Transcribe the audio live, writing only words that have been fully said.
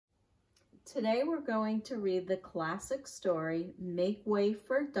Today we're going to read the classic story, Make Way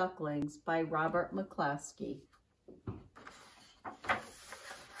for Ducklings by Robert McCloskey.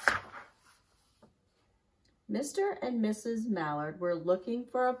 Mr. and Mrs. Mallard were looking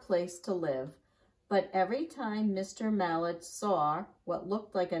for a place to live, but every time Mr. Mallard saw what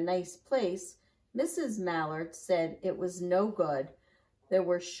looked like a nice place, Mrs. Mallard said it was no good. There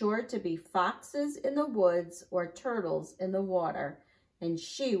were sure to be foxes in the woods or turtles in the water, and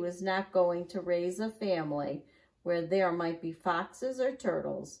she was not going to raise a family where there might be foxes or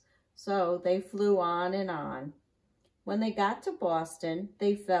turtles. So they flew on and on. When they got to Boston,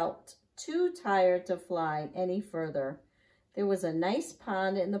 they felt too tired to fly any further. There was a nice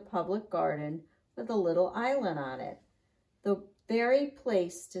pond in the public garden with a little island on it. The very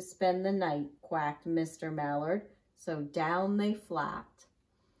place to spend the night, quacked Mr. Mallard, so down they flapped.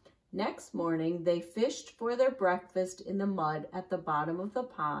 Next morning, they fished for their breakfast in the mud at the bottom of the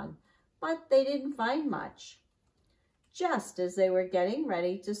pond, but they didn't find much. Just as they were getting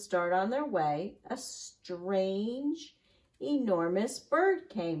ready to start on their way, a strange, enormous bird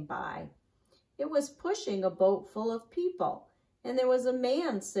came by. It was pushing a boat full of people, and there was a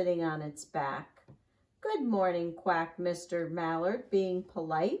man sitting on its back. "Good morning," quacked Mr. Mallard, being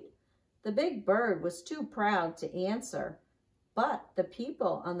polite. The big bird was too proud to answer, but the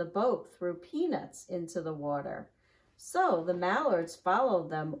people on the boat threw peanuts into the water. So the Mallards followed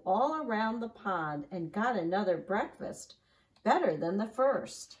them all around the pond and got another breakfast, better than the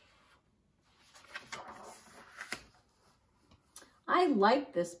first. "I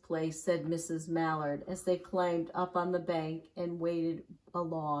like this place," said Mrs. Mallard as they climbed up on the bank and waded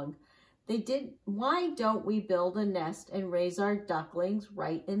along. "Why don't we build a nest and raise our ducklings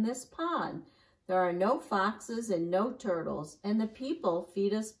right in this pond? There are no foxes and no turtles, and the people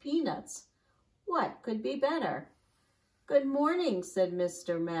feed us peanuts. What could be better?" "Good morning," said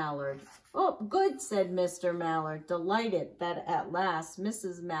Mr. Mallard. "Oh, good," said Mr. Mallard, delighted that at last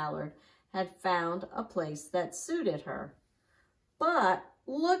Mrs. Mallard had found a place that suited her. "But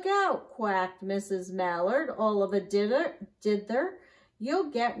look out," quacked Mrs. Mallard, all of a dither. "You'll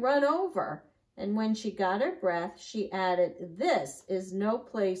get run over." And when she got her breath, she added, "This is no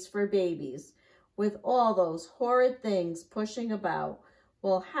place for babies. With all those horrid things pushing about,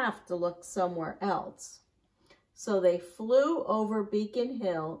 we'll have to look somewhere else." So they flew over Beacon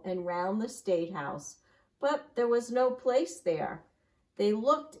Hill and round the State House, but there was no place there. They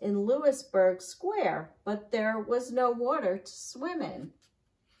looked in Louisburg Square, but there was no water to swim in.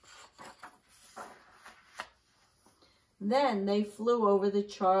 Then they flew over the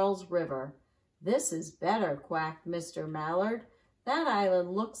Charles River. "This is better," quacked Mr. Mallard. "That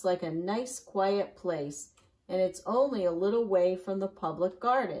island looks like a nice quiet place, and it's only a little way from the public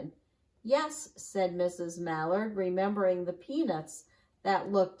garden." "Yes," said Mrs. Mallard, remembering the peanuts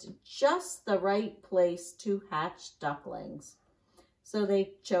that looked just the right place to hatch ducklings. So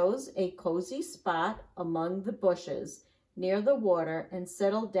they chose a cozy spot among the bushes near the water and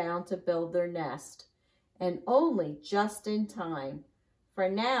settled down to build their nest. And only just in time, for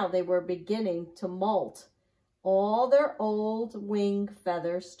now they were beginning to molt. All their old wing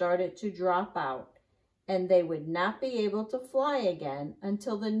feathers started to drop out, and they would not be able to fly again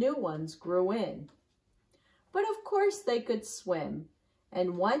until the new ones grew in. But of course they could swim,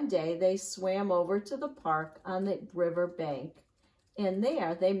 and one day they swam over to the park on the river bank, and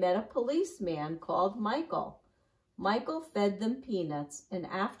there they met a policeman called Michael. Michael fed them peanuts, and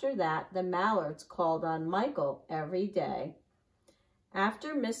after that the Mallards called on Michael every day.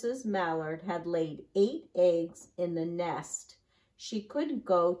 After Mrs. Mallard had laid 8 eggs in the nest, she couldn't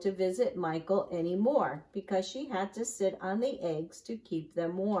go to visit Michael anymore because she had to sit on the eggs to keep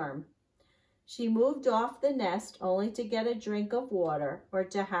them warm. She moved off the nest only to get a drink of water or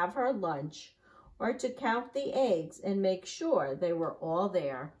to have her lunch or to count the eggs and make sure they were all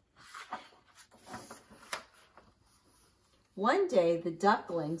there. One day the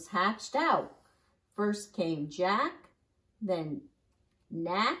ducklings hatched out. First came Jack, then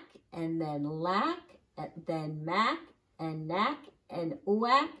Knack, and then Lack, and then Mack, and Knack, and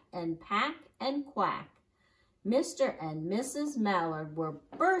Oack, and Pack, and Quack. Mr. and Mrs. Mallard were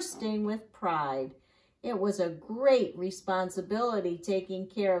bursting with pride. It was a great responsibility taking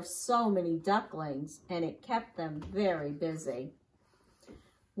care of so many ducklings, and it kept them very busy.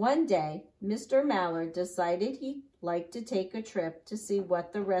 One day, Mr. Mallard decided he'd like to take a trip to see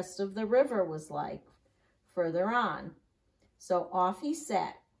what the rest of the river was like further on. So off he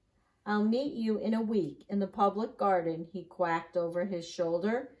set. "I'll meet you in a week in the public garden," he quacked over his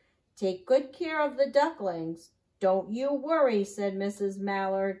shoulder. "Take good care of the ducklings." "Don't you worry," said Mrs.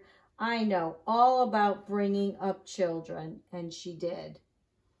 Mallard. "I know all about bringing up children," and she did.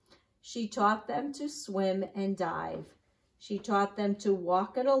 She taught them to swim and dive. She taught them to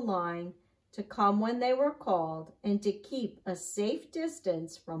walk in a line, to come when they were called, and to keep a safe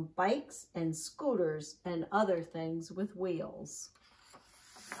distance from bikes and scooters and other things with wheels.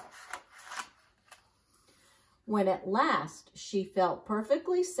 When at last she felt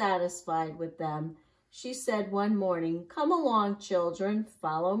perfectly satisfied with them, she said one morning, "Come along, children,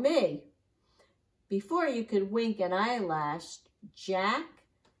 follow me." Before you could wink an eyelash, Jack,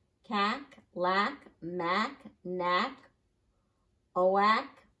 Cack, Lack, Mack, Knack, Oack,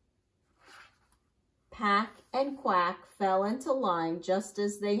 Pack, and Quack fell into line just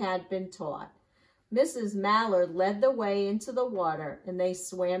as they had been taught. Mrs. Mallard led the way into the water, and they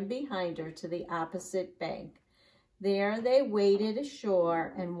swam behind her to the opposite bank. There they waded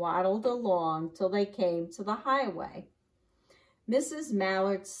ashore and waddled along till they came to the highway. Mrs.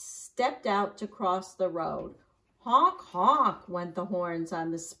 Mallard stepped out to cross the road. Honk, honk went the horns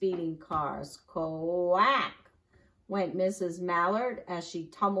on the speeding cars. Quack went Mrs. Mallard as she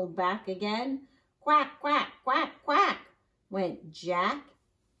tumbled back again. Quack, quack, quack, quack went Jack,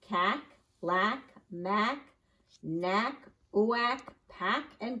 Cack, Lack, Mack, Knack, Oack, Pack,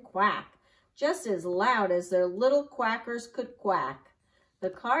 and Quack, just as loud as their little quackers could quack. The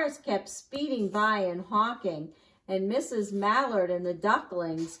cars kept speeding by and honking, and Mrs. Mallard and the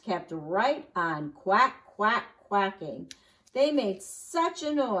Ducklings kept right on quack, quack, quacking. They made such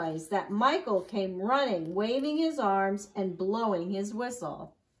a noise that Michael came running, waving his arms and blowing his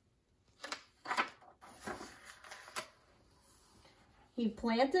whistle. He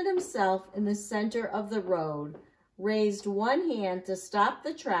planted himself in the center of the road, raised one hand to stop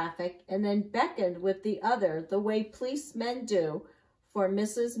the traffic, and then beckoned with the other the way policemen do for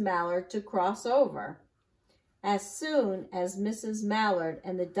Mrs. Mallard to cross over. As soon as Mrs. Mallard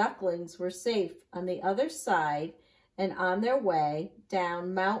and the Ducklings were safe on the other side and on their way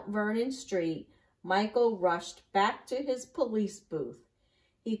down Mount Vernon Street, Michael rushed back to his police booth.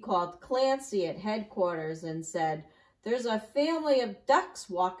 He called Clancy at headquarters and said, "There's a family of ducks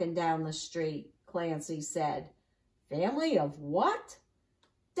walking down the street," Clancy said. "Family of what?"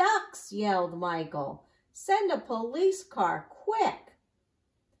 "Ducks," yelled Michael. "Send a police car, quick."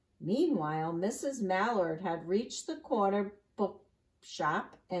 Meanwhile, Mrs. Mallard had reached the corner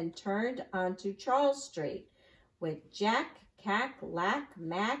bookshop and turned onto Charles Street, with Jack, Cack, Lack,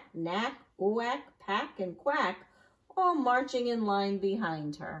 Mack, Knack, Oack, Pack, and Quack all marching in line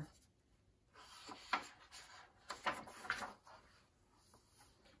behind her.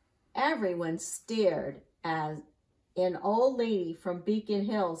 Everyone stared as an old lady from Beacon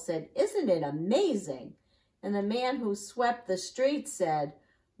Hill said, "Isn't it amazing?" And the man who swept the street said,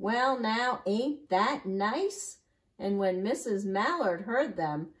 "Well, now, ain't that nice?" And when Mrs. Mallard heard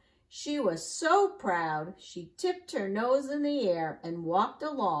them, she was so proud she tipped her nose in the air and walked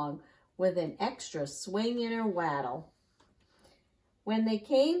along with an extra swing in her waddle. When they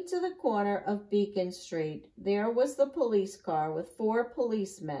came to the corner of Beacon Street, there was the police car with 4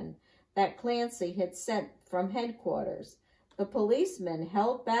 policemen that Clancy had sent from headquarters. The policemen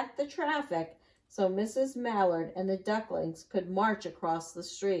held back the traffic so Mrs. Mallard and the Ducklings could march across the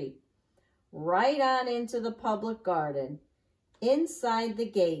street, right on into the public garden. Inside the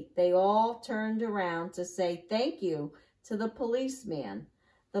gate, they all turned around to say thank you to the policeman.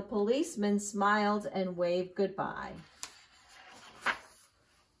 The policeman smiled and waved goodbye.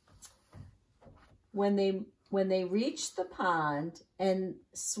 When they reached the pond and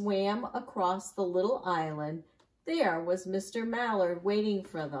swam across the little island, there was Mr. Mallard waiting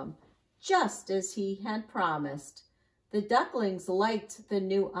for them, just as he had promised. The Ducklings liked the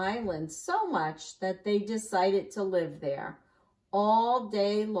new island so much that they decided to live there. All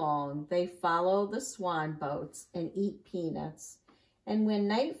day long, they follow the swan boats and eat peanuts. And when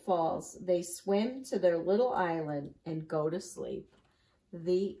night falls, they swim to their little island and go to sleep.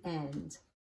 The end.